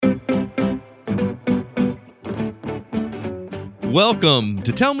Welcome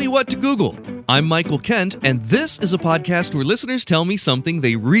to Tell Me What to Google. I'm Michael Kent, and this is a podcast where listeners tell me something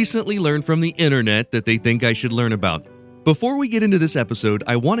they recently learned from the internet that they think I should learn about. Before we get into this episode,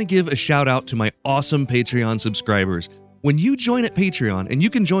 I want to give a shout out to my awesome Patreon subscribers. When you join at Patreon, and you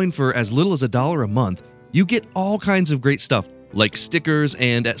can join for as little as $1 a month, you get all kinds of great stuff, like stickers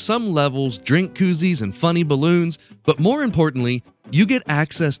and, at some levels, drink koozies and funny balloons. But more importantly, you get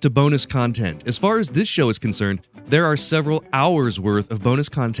access to bonus content. As far as this show is concerned, there are several hours worth of bonus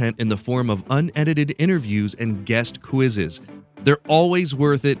content in the form of unedited interviews and guest quizzes. They're always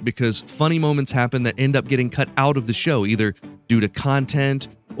worth it because funny moments happen that end up getting cut out of the show, either due to content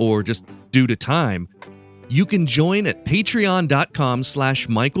or just due to time. You can join at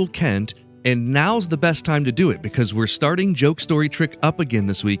patreon.com/Michael Kent, and now's the best time to do it because we're starting Joke Story Trick Up again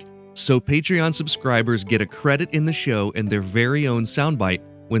this week, so Patreon subscribers get a credit in the show and their very own soundbite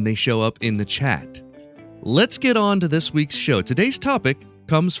when they show up in the chat. Let's get on to this week's show. Today's topic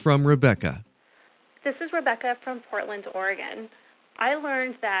comes from Rebecca. This is Rebecca from Portland, Oregon. I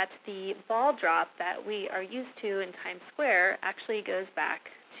learned that the ball drop that we are used to in Times Square actually goes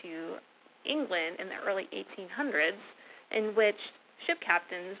back to England in the early 1800s, in which ship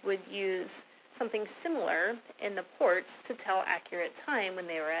captains would use something similar in the ports to tell accurate time when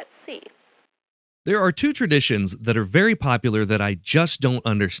they were at sea. There are two traditions that are very popular that I just don't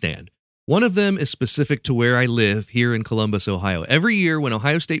understand. One of them is specific to where I live here in Columbus, Ohio. Every year when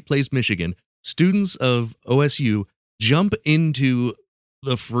Ohio State plays Michigan, students of OSU jump into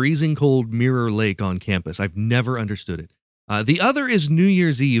the freezing cold Mirror Lake on campus. I've never understood it. The other is New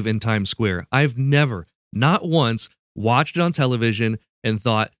Year's Eve in Times Square. I've never, not once, watched it on television and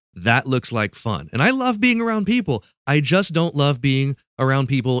thought, that looks like fun. And I love being around people. I just don't love being around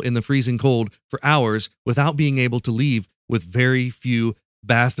people in the freezing cold for hours without being able to leave with very few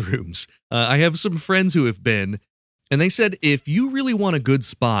bathrooms. I have some friends who have been, and they said if you really want a good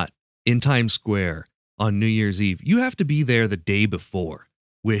spot in Times Square on New Year's Eve, you have to be there the day before,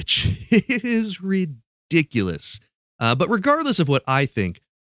 which is ridiculous. But regardless of what I think,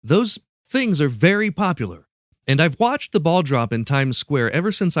 those things are very popular. And I've watched the ball drop in Times Square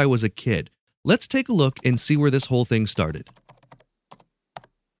ever since I was a kid. Let's take a look and see where this whole thing started.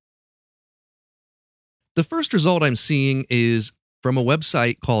 The first result I'm seeing is from a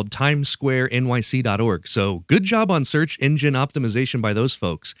website called timessquarenyc.org. So good job on search engine optimization by those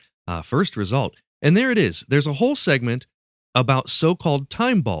folks. First result. And there it is. There's a whole segment about so-called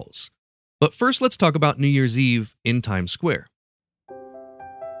time balls. But first, let's talk about New Year's Eve in Times Square.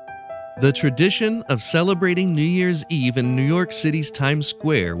 The tradition of celebrating New Year's Eve in New York City's Times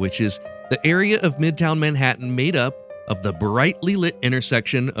Square, which is the area of Midtown Manhattan made up of the brightly lit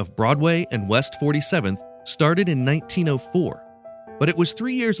intersection of Broadway and West 47th, started in 1904. But it was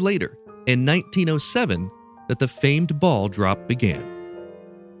 3 years later, in 1907, that the famed ball drop began.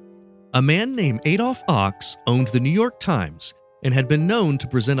 A man named Adolph Ochs owned the New York Times and had been known to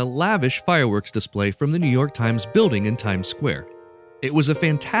present a lavish fireworks display from the New York Times building in Times Square. It was a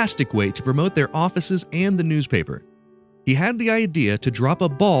fantastic way to promote their offices and the newspaper. He had the idea to drop a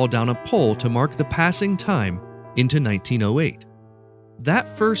ball down a pole to mark the passing time into 1908. That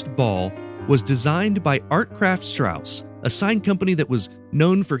first ball was designed by Artcraft Strauss, a sign company that was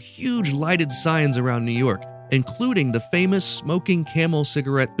known for huge lighted signs around New York, including the famous smoking camel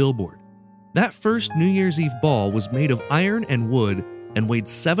cigarette billboard. That first New Year's Eve ball was made of iron and wood and weighed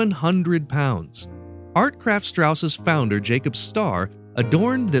 700 pounds. Artcraft Strauss's founder, Jacob Starr,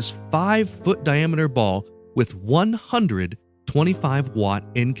 adorned this 5-foot diameter ball with 100 25-watt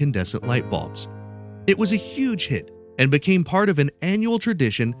incandescent light bulbs. It was a huge hit and became part of an annual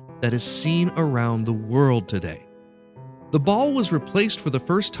tradition that is seen around the world today. The ball was replaced for the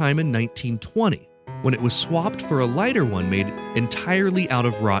first time in 1920, when it was swapped for a lighter one made entirely out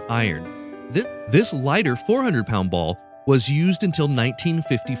of wrought iron. This lighter 400-pound ball was used until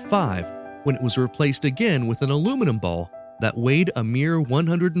 1955, when it was replaced again with an aluminum ball that weighed a mere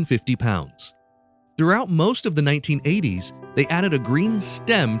 150 pounds. Throughout most of the 1980s, they added a green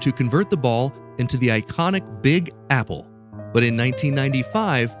stem to convert the ball into the iconic Big Apple. But in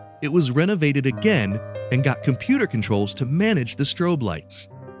 1995, it was renovated again and got computer controls to manage the strobe lights.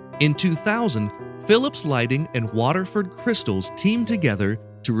 In 2000, Philips Lighting and Waterford Crystals teamed together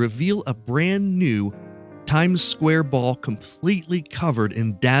to reveal a brand new Times Square ball completely covered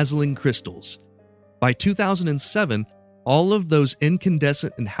in dazzling crystals. By 2007, all of those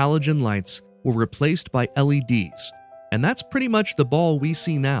incandescent and halogen lights were replaced by LEDs, and that's pretty much the ball we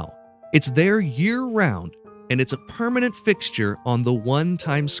see now. It's there year-round, and it's a permanent fixture on the One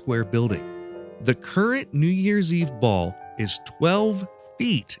Times Square building. The current New Year's Eve ball is 12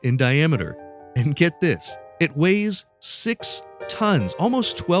 feet in diameter, and get this, It weighs 6 tons,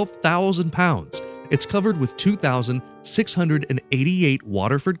 almost 12,000 pounds. It's covered with 2,688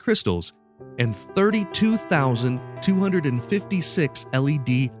 Waterford crystals and 32,256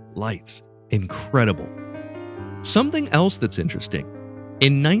 LED lights. Incredible. Something else that's interesting.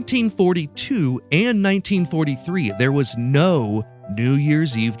 In 1942 and 1943, there was no New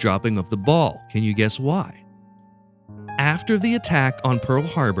Year's Eve dropping of the ball. Can you guess why? After the attack on Pearl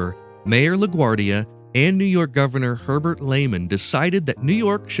Harbor, Mayor LaGuardia and New York Governor Herbert Lehman decided that New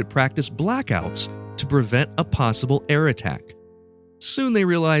York should practice blackouts to prevent a possible air attack. Soon they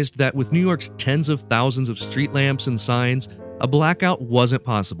realized that with New York's tens of thousands of street lamps and signs, a blackout wasn't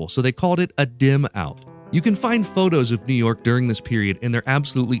possible, so they called it a dim out. You can find photos of New York during this period, and they're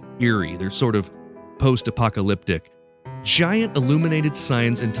absolutely eerie. They're sort of post-apocalyptic. Giant illuminated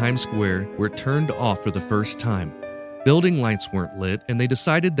signs in Times Square were turned off for the first time. Building lights weren't lit, and they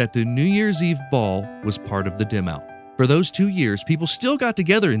decided that the New Year's Eve ball was part of the dim out. For those 2 years, people still got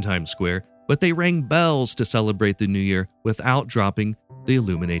together in Times Square, but they rang bells to celebrate the New Year without dropping the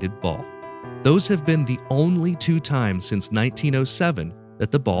illuminated ball. Those have been the only 2 times since 1907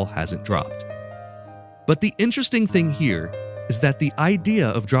 that the ball hasn't dropped. But the interesting thing here is that the idea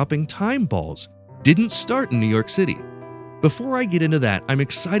of dropping time balls didn't start in New York City. Before I get into that, I'm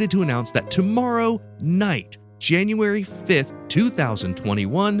excited to announce that tomorrow night, January 5th,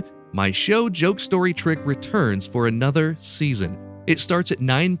 2021, my show Joke Story Trick returns for another season. It starts at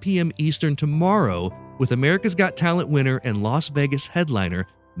 9 p.m. Eastern tomorrow with America's Got Talent winner and Las Vegas headliner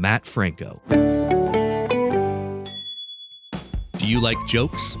Matt Franco. Do you like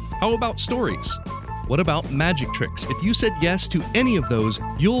jokes? How about stories? What about magic tricks? If you said yes to any of those,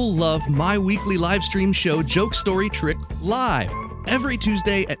 you'll love my weekly live stream show, Joke Story Trick Live. Every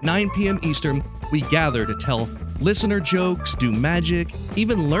Tuesday at 9 p.m. Eastern, we gather to tell listener jokes, do magic,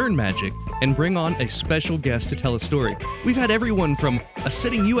 even learn magic, and bring on a special guest to tell a story. We've had everyone from a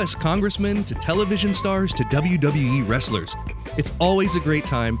sitting U.S. congressman to television stars to WWE wrestlers. It's always a great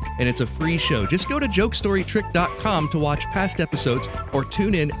time, and it's a free show. Just go to jokestorytrick.com to watch past episodes or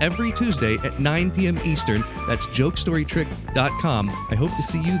tune in every Tuesday at 9 p.m. Eastern. That's jokestorytrick.com. I hope to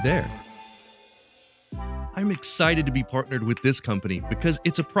see you there. I'm excited to be partnered with this company because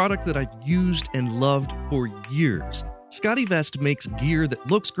it's a product that I've used and loved for years. Scotty Vest makes gear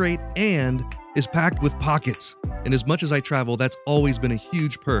that looks great and is packed with pockets. And as much as I travel, that's always been a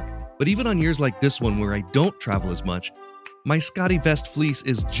huge perk. But even on years like this one where I don't travel as much, my Scotty Vest fleece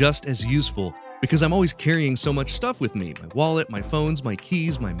is just as useful because I'm always carrying so much stuff with me. My wallet, my phones, my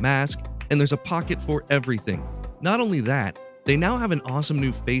keys, my mask, and there's a pocket for everything. Not only that, they now have an awesome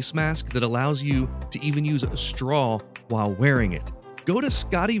new face mask that allows you to even use a straw while wearing it. Go to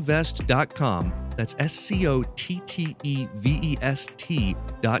scottyvest.com, that's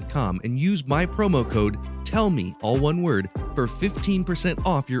SCOTTEVEST.com, and use my promo code TELLME, all one word, for 15%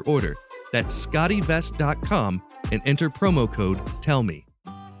 off your order. That's scottyvest.com and enter promo code TELLME.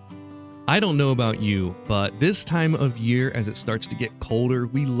 I don't know about you, but this time of year, as it starts to get colder,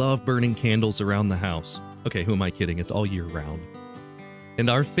 we love burning candles around the house. Okay, who am I kidding? It's all year round.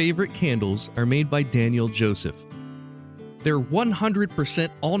 And our favorite candles are made by Daniel Joseph. They're 100%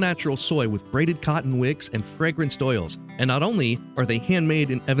 all-natural soy with braided cotton wicks and fragranced oils. And not only are they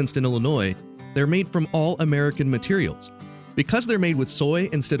handmade in Evanston, Illinois, they're made from all American materials. Because they're made with soy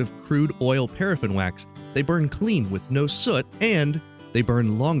instead of crude oil paraffin wax, they burn clean with no soot, and they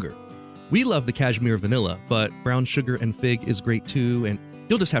burn longer. We love the cashmere vanilla, but brown sugar and fig is great too, and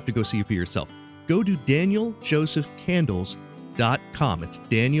you'll just have to go see for yourself. Go to DanielJosephCandles.com. It's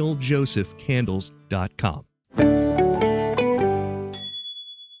DanielJosephCandles.com.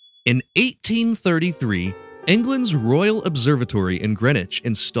 In 1833, England's Royal Observatory in Greenwich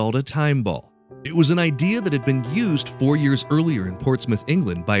installed a time ball. It was an idea that had been used 4 years earlier in Portsmouth,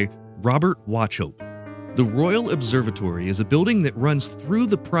 England by Robert Wauchope. The Royal Observatory is a building that runs through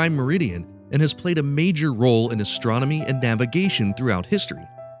the Prime Meridian and has played a major role in astronomy and navigation throughout history.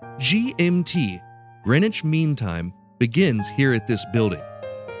 GMT, Greenwich Mean Time, begins here at this building.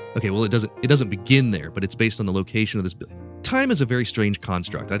 Okay, well, it doesn't begin there, but it's based on the location of this building. Time is a very strange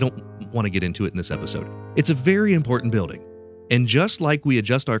construct. I don't want to get into it in this episode. It's a very important building. And just like we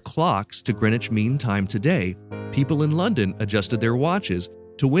adjust our clocks to Greenwich Mean Time today, people in London adjusted their watches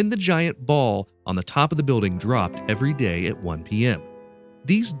to when the giant ball on the top of the building dropped every day at 1 p.m.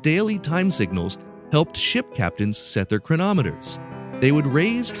 These daily time signals helped ship captains set their chronometers. They would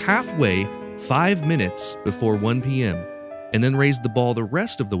raise halfway 5 minutes before 1 p.m. and then raise the ball the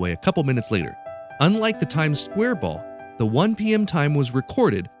rest of the way a couple minutes later. Unlike the Times Square ball, the 1 p.m. time was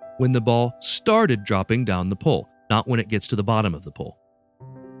recorded when the ball started dropping down the pole, not when it gets to the bottom of the pole.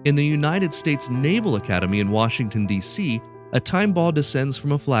 In the United States Naval Academy in Washington, D.C., a time ball descends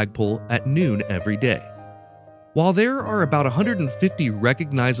from a flagpole at noon every day. While there are about 150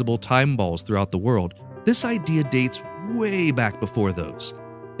 recognizable time balls throughout the world, this idea dates way back before those.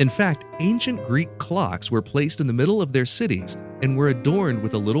 In fact, ancient Greek clocks were placed in the middle of their cities and were adorned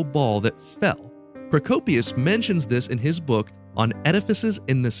with a little ball that fell. Procopius mentions this in his book on edifices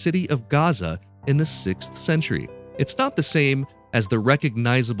in the city of Gaza in the 6th century. It's not the same as the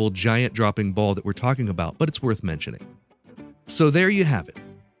recognizable giant dropping ball that we're talking about, but it's worth mentioning. So there you have it.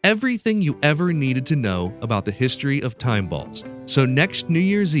 Everything you ever needed to know about the history of time balls. So next New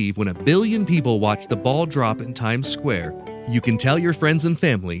Year's Eve, when 1 billion people watch the ball drop in Times Square, you can tell your friends and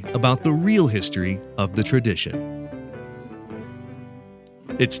family about the real history of the tradition.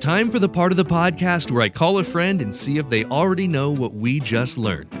 It's time for the part of the podcast where I call a friend and see if they already know what we just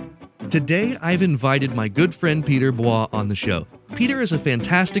learned. Today, I've invited my good friend Peter Bois on the show. Peter is a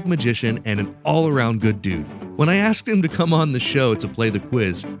fantastic magician and an all-around good dude. When I asked him to come on the show to play the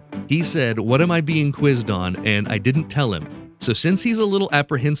quiz, he said, "What am I being quizzed on?" And I didn't tell him. So since he's a little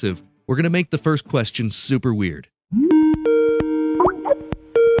apprehensive, we're going to make the first question super weird.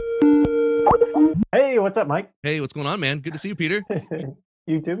 Hey, what's up, Mike? Hey, what's going on, man? Good to see you, Peter.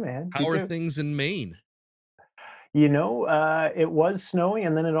 You too, man. How are things in Maine? It was snowing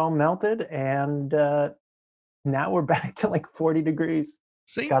and then it all melted, and now we're back to like 40 degrees.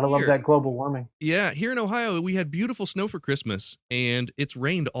 Same Gotta love here. that global warming. Yeah, here in Ohio, we had beautiful snow for Christmas, and it's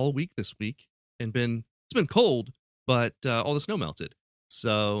rained all week this week, and it's been cold, but all the snow melted.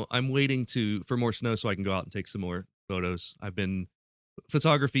 So I'm waiting for more snow so I can go out and take some more photos.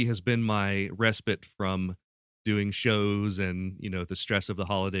 Photography has been my respite from doing shows and, the stress of the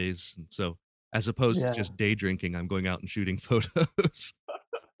holidays. And so as opposed to just day drinking, I'm going out and shooting photos.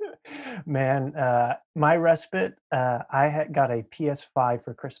 Man, my respite, I got a PS5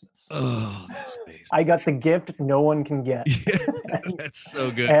 for Christmas. Oh, that's amazing. I got the gift no one can get. Yeah, that's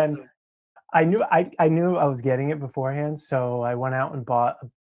so good. And I knew I was getting it beforehand, so I went out and bought a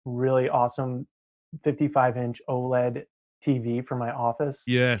really awesome 55-inch OLED TV for my office.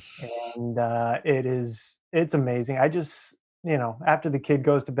 Yes. And it's amazing. I just, after the kid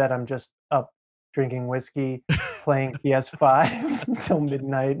goes to bed, I'm just up drinking whiskey, playing PS5 until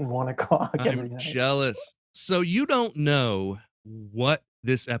midnight and 1 o'clock every I'm night. jealous. So you don't know what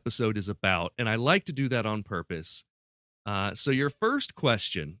this episode is about, and I like to do that on purpose. So your first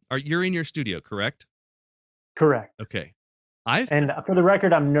question, you're in your studio, correct? Correct. Okay. And for the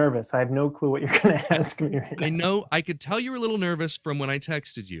record, I'm nervous. I have no clue what you're going to ask me right now. I know. I could tell you were a little nervous from when I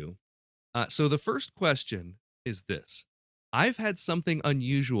texted you. So the first question is this. I've had something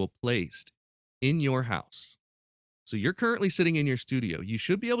unusual placed in your house. So you're currently sitting in your studio. You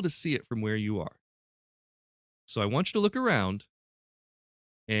should be able to see it from where you are. So I want you to look around.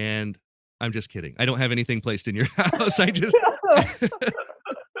 And I'm just kidding. I don't have anything placed in your house. I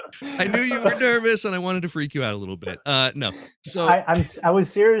knew you were nervous and I wanted to freak you out a little bit. No. So I was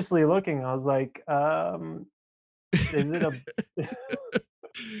seriously looking. I was like, is it a...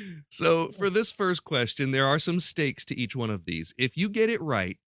 So for this first question, there are some stakes to each one of these. If you get it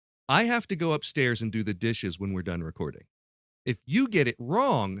right, I have to go upstairs and do the dishes when we're done recording. If you get it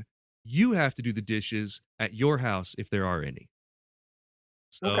wrong, you have to do the dishes at your house if there are any.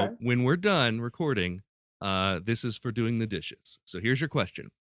 So When we're done recording, this is for doing the dishes. So here's your question.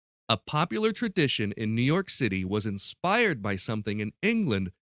 A popular tradition in New York City was inspired by something in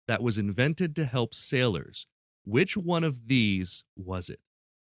England that was invented to help sailors. Which one of these was it?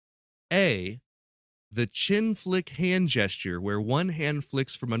 A, the chin flick hand gesture, where one hand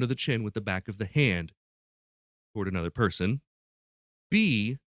flicks from under the chin with the back of the hand toward another person.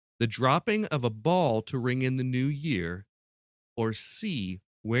 B, the dropping of a ball to ring in the new year. Or C,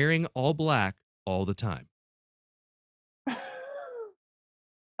 wearing all black all the time.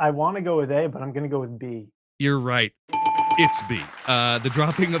 I want to go with A, but I'm going to go with B. You're right. It's B. The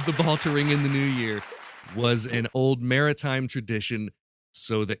dropping of the ball to ring in the new year was an old maritime tradition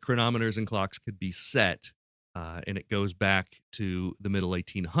so that chronometers and clocks could be set. And it goes back to the middle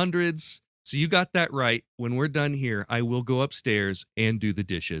 1800s. So you got that right. When we're done here, I will go upstairs and do the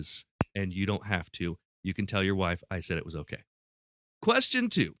dishes. And you don't have to. You can tell your wife I said it was okay. Question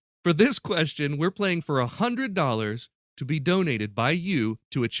 2. For this question, we're playing for $100 to be donated by you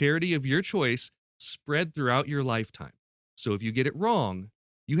to a charity of your choice spread throughout your lifetime. So if you get it wrong,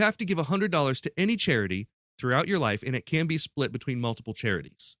 you have to give $100 to any charity throughout your life, and it can be split between multiple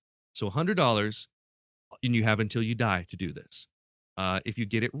charities. So $100, and you have until you die to do this. If you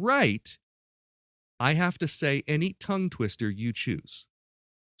get it right, I have to say any tongue twister you choose.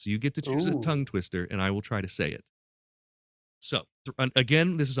 So you get to choose a tongue twister, and I will try to say it. So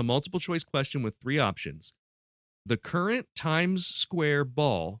Again, this is a multiple choice question with 3 options. The current Times Square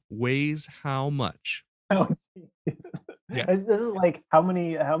ball weighs how much? Oh, jeez. Yeah. This is like how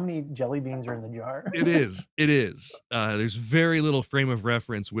many jelly beans are in the jar? It is. It is. There's very little frame of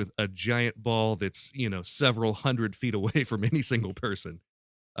reference with a giant ball that's, several hundred feet away from any single person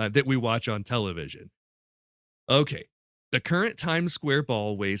that we watch on television. Okay. The current Times Square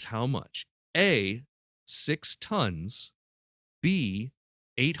ball weighs how much? A, 6 tons. B,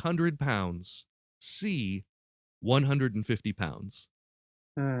 800 pounds. C, 150 pounds.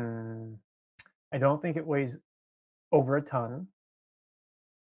 Hmm. I don't think it weighs over a ton.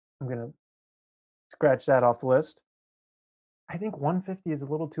 I'm gonna scratch that off the list. I think 150 is a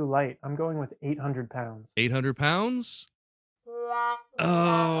little too light. I'm going with 800 pounds. 800 pounds? Oh,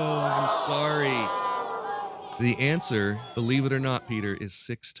 I'm sorry. The answer, believe it or not, Peter, is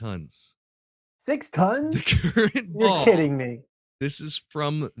 6 tons. 6 The tons? current You're ball. kidding me. This is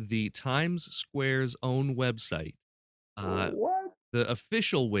from the Times Square's own website. What? The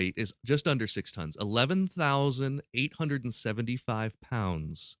official weight is just under 6 tons, 11,875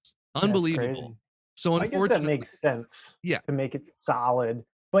 pounds. That's Unbelievable. crazy. So I guess that unfortunately, makes sense yeah. to make it solid.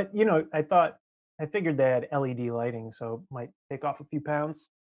 But, I figured they had LED lighting, so it might take off a few pounds.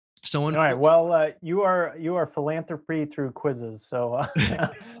 So All right. Well, you are philanthropy through quizzes, so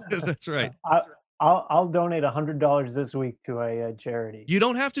that's right. I'll donate $100 this week to a charity. You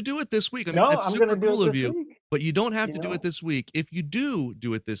don't have to do it this week. I mean, No, that's I'm super gonna do cool it of this you, week. but you don't have to do know? it this week. If you do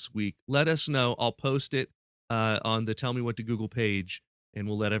it this week, let us know. I'll post it on the Tell Me What to Google page, and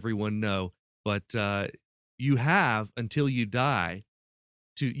we'll let everyone know. But you have until you die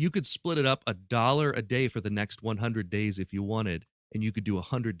you could split it up $1 a day for the next 100 days if you wanted, and you could do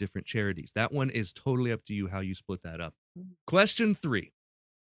 100 different charities. That one is totally up to you how you split that up. Question 3.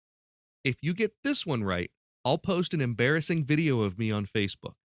 If you get this one right, I'll post an embarrassing video of me on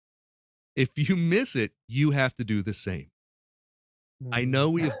Facebook. If you miss it, you have to do the same. I know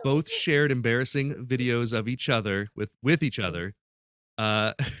we have both shared embarrassing videos of each other with each other.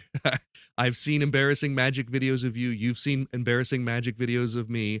 I've seen embarrassing magic videos of you. You've seen embarrassing magic videos of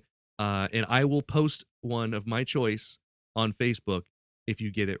me. And I will post one of my choice on Facebook if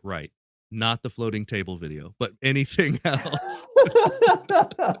you get it right. Not the floating table video, but anything else.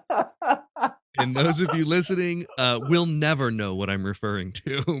 And those of you listening will never know what I'm referring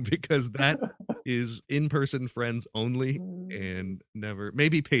to because that is in-person friends only and never.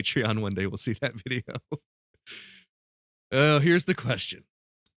 Maybe Patreon one day will see that video. Here's the question.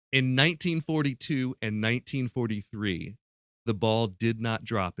 In 1942 and 1943, the ball did not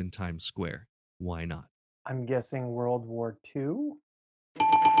drop in Times Square. Why not? I'm guessing World War II?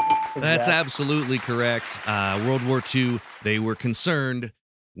 That's absolutely correct. World War II, they were concerned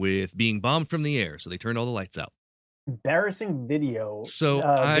with being bombed from the air, so they turned all the lights out. Embarrassing video. So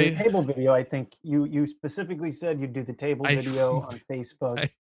the table video, I think you specifically said you'd do the table video on Facebook.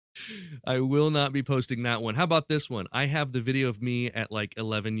 I will not be posting that one. How about this one? I have the video of me at like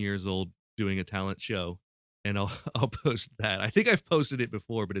 11 years old doing a talent show, and I'll post that. I think I've posted it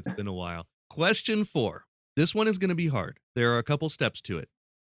before, but it's been a while. Question 4. This one is going to be hard. There are a couple steps to it.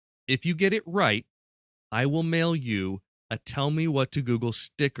 If you get it right, I will mail you a Tell Me What to Google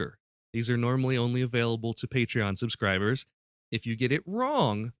sticker. These are normally only available to Patreon subscribers. If you get it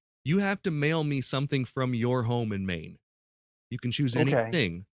wrong, you have to mail me something from your home in Maine. You can choose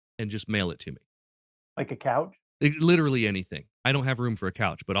anything and just mail it to me. Like a couch? Literally anything. I don't have room for a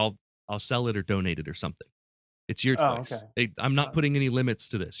couch, but I'll sell it or donate it or something. It's your choice. Okay. I'm not putting any limits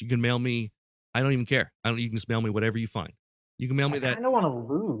to this. You can mail me. I don't even care. You can just mail me whatever you find. You can mail me that. I don't want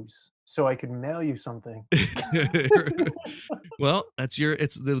to lose, so I could mail you something. Well,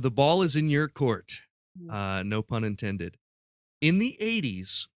 it's the ball is in your court. No pun intended. In the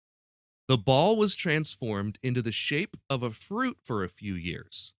 80s, the ball was transformed into the shape of a fruit for a few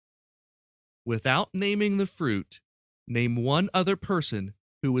years. Without naming the fruit, name one other person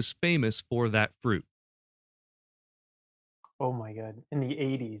who was famous for that fruit. Oh my God. In the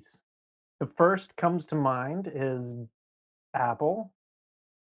 80s. The first comes to mind is Apple.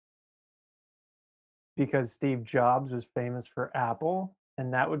 Because Steve Jobs was famous for Apple,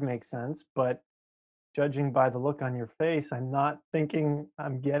 and that would make sense. But judging by the look on your face, I'm not thinking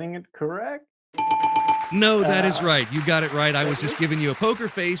I'm getting it correct. No, that is right. You got it right. I was just giving you a poker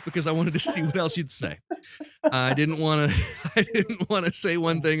face because I wanted to see what else you'd say. I didn't want to say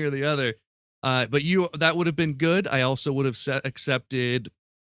one thing or the other. But that would have been good. I also would have accepted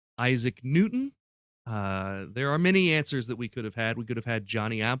Isaac Newton. There are many answers that we could have had. We could have had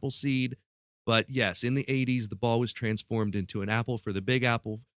Johnny Appleseed. But yes, in the 80s, the ball was transformed into an apple for the Big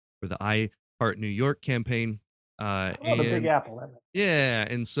Apple, for the I Heart New York campaign. Oh, the Big And Apple. That makes- yeah,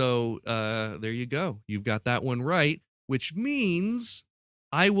 and so there you go. You've got that one right, which means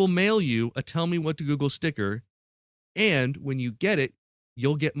I will mail you a Tell Me What to Google sticker. And when you get it,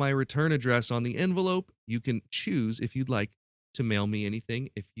 you'll get my return address on the envelope. You can choose if you'd like to mail me anything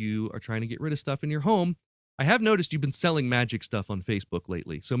if you are trying to get rid of stuff in your home. I have noticed you've been selling magic stuff on Facebook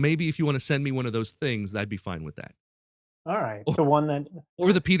lately. So maybe if you want to send me one of those things, I'd be fine with that. All right. Or, The one that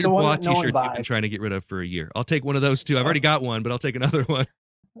or the Peter the one Bois that no one t-shirts you've been buys. trying to get rid of for a year. I'll take one of those too. I've already got one, but I'll take another one.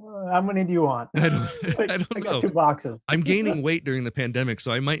 How many do you want? I don't I know. got 2 boxes. I'm gaining weight during the pandemic,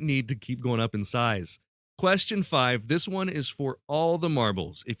 so I might need to keep going up in size. Question 5. This one is for all the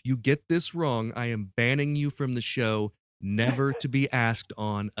marbles. If you get this wrong, I am banning you from the show, never to be asked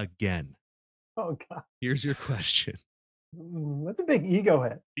on again. Oh God, Here's your question. That's a big ego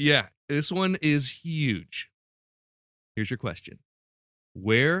hit. Yeah, this one is huge. Here's your question.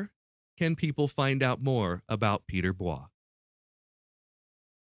 Where can people find out more about Peter Bois?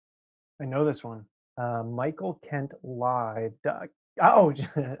 I know this one. Michael Kent Live. Oh, you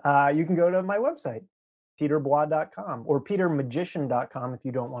can go to my website, peterbois.com or petermagician.com if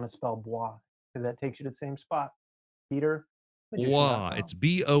you don't want to spell Bois, because that takes you to the same spot. Bois. petermagician.com. It's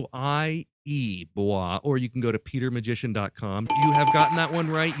B-O-I-E, Bois, or you can go to petermagician.com. You have gotten that one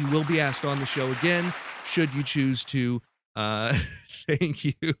right. You will be asked on the show again, should you choose to. Thank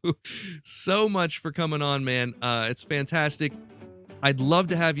you so much for coming on, man. It's fantastic. I'd love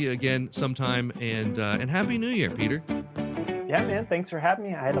to have you again sometime, and Happy New Year, Peter. Yeah, man. Thanks for having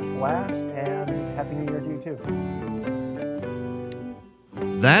me. I had a blast, and Happy New Year to you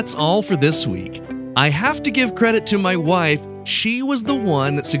too. That's all for this week. I have to give credit to my wife. She was the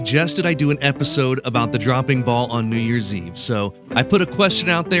one that suggested I do an episode about the dropping ball on New Year's Eve. So I put a question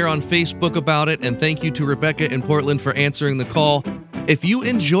out there on Facebook about it, and thank you to Rebecca in Portland for answering the call. If you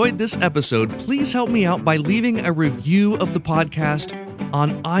enjoyed this episode, please help me out by leaving a review of the podcast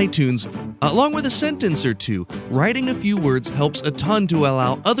on iTunes, along with a sentence or two. Writing a few words helps a ton to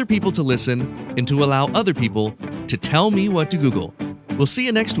allow other people to listen and to allow other people to tell me what to Google. We'll see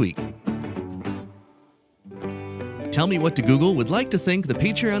you next week. Tell Me What to Google would like to thank the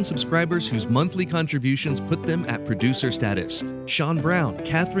Patreon subscribers whose monthly contributions put them at producer status. Sean Brown,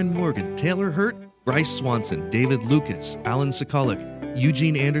 Catherine Morgan, Taylor Hurt, Bryce Swanson, David Lucas, Alan Sokolic,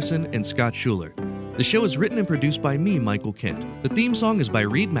 Eugene Anderson, and Scott Schuler. The show is written and produced by me, Michael Kent. The theme song is by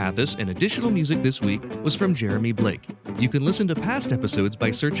Reed Mathis, and additional music this week was from Jeremy Blake. You can listen to past episodes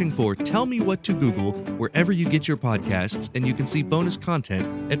by searching for Tell Me What to Google wherever you get your podcasts, and you can see bonus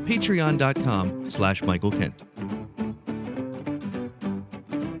content at patreon.com/Michael Kent.